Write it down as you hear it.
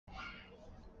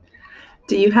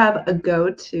Do you have a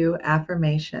go-to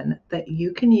affirmation that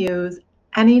you can use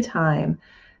anytime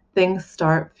things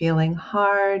start feeling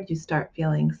hard, you start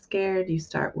feeling scared, you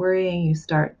start worrying, you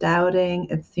start doubting?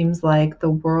 It seems like the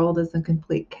world is in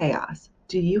complete chaos.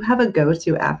 Do you have a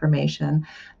go-to affirmation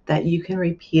that you can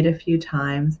repeat a few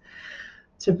times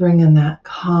to bring in that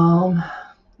calm,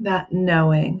 that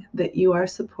knowing that you are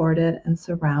supported and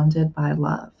surrounded by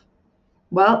love?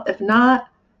 Well, if not,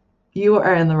 you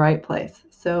are in the right place.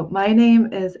 So, my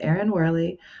name is Erin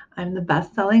Worley. I'm the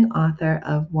best-selling author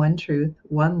of One Truth,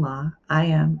 One Law. I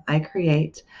Am, I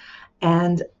Create.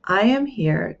 And I am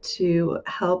here to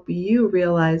help you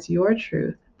realize your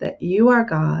truth, that you are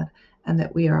God and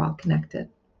that we are all connected.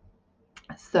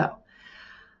 So,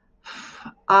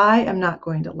 I am not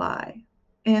going to lie.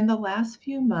 In the last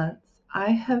few months,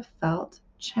 I have felt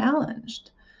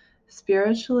challenged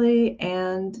spiritually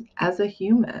and as a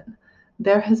human.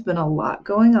 There has been a lot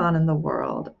going on in the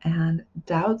world, and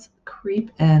doubts creep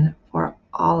in for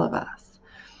all of us.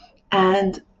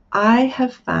 And I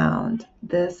have found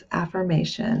this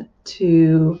affirmation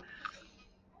to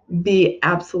be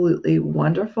absolutely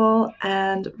wonderful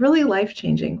and really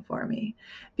life-changing for me.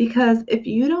 Because if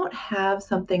you don't have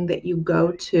something that you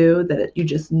go to that you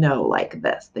just know like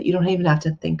this, that you don't even have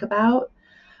to think about,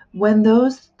 when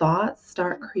those thoughts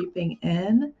start creeping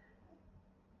in,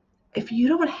 if you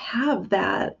don't have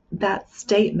that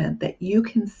statement that you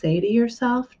can say to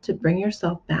yourself to bring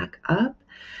yourself back up,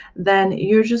 then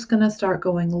you're just going to start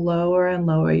going lower and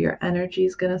lower. Your energy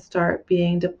is going to start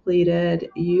being depleted.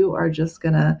 You are just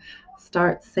going to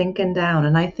start sinking down.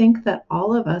 And I think that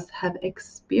all of us have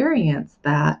experienced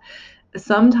that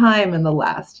sometime in the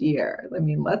last year. I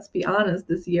mean, let's be honest,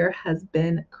 this year has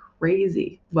been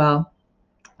crazy. Well,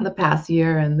 the past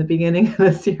year and the beginning of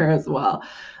this year as well.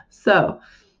 So,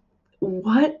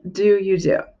 what do you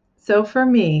do? So for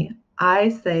me, I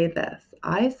say this.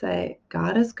 I say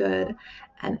God is good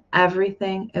and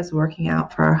everything is working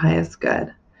out for our highest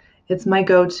good. It's my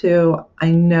go-to. I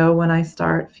know when I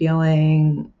start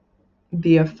feeling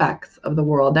the effects of the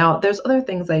world. Now, there's other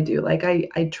things I do. Like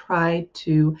I try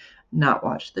to not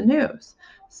watch the news.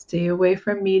 Stay away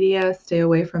from media, stay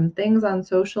away from things on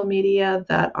social media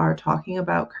that are talking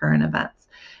about current events.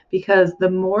 Because the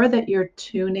more that you're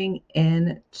tuning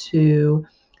in to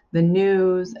the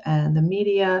news and the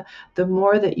media, the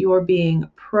more that you're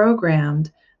being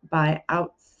programmed by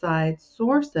outside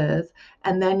sources,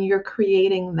 and then you're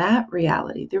creating that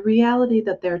reality, the reality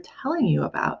that they're telling you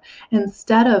about,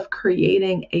 instead of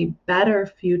creating a better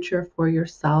future for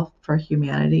yourself, for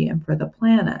humanity, and for the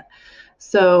planet.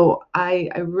 So I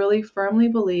really firmly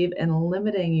believe in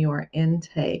limiting your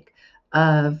intake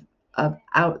of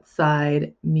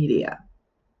outside media,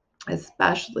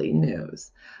 especially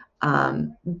news.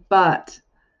 Um, but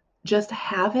just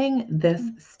having this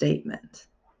statement,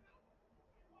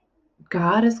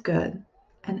 God is good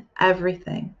and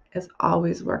everything is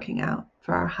always working out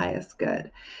for our highest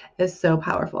good, is so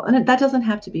powerful. And that doesn't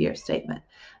have to be your statement,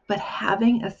 but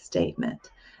having a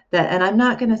statement that, and I'm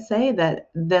not going to say that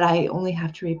I only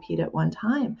have to repeat it one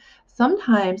time.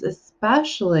 Sometimes,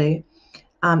 especially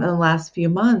in the last few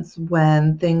months,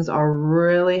 when things are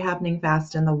really happening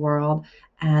fast in the world,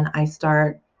 and I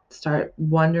start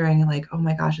wondering, like, oh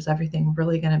my gosh, is everything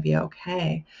really going to be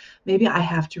okay? Maybe I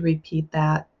have to repeat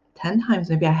that 10 times.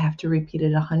 Maybe I have to repeat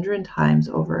it 100 times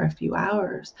over a few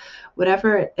hours.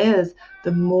 Whatever it is,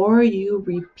 the more you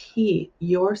repeat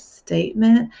your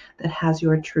statement that has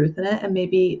your truth in it, and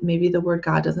maybe the word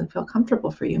God doesn't feel comfortable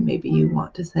for you. Maybe you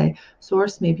want to say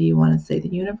source, maybe you want to say the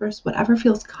universe, whatever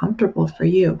feels comfortable for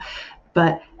you.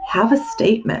 But have a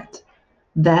statement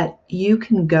that you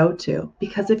can go to,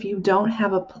 because if you don't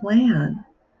have a plan,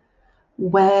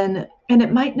 and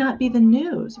it might not be the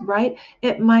news, right?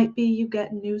 It might be you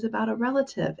get news about a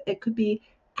relative. It could be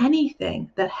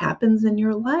anything that happens in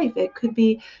your life. It could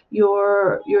be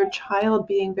your child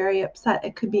being very upset.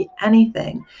 It could be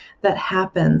anything that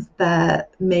happens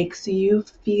that makes you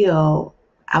feel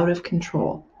out of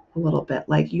control a little bit,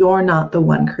 like you're not the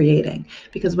one creating.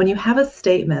 Because when you have a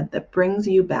statement that brings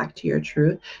you back to your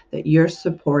truth, that you're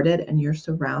supported and you're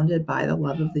surrounded by the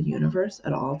love of the universe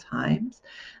at all times,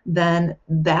 then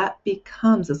that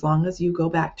becomes, as long as you go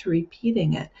back to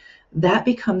repeating it, that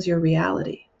becomes your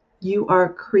reality. You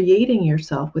are creating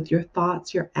yourself with your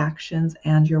thoughts, your actions,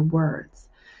 and your words.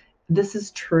 This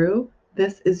is true.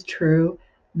 This is true.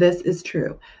 This is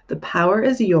true. The power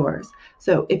is yours.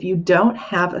 So if you don't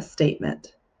have a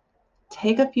statement,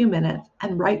 take a few minutes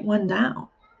and write one down.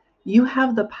 You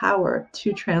have the power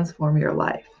to transform your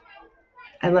life.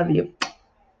 I love you.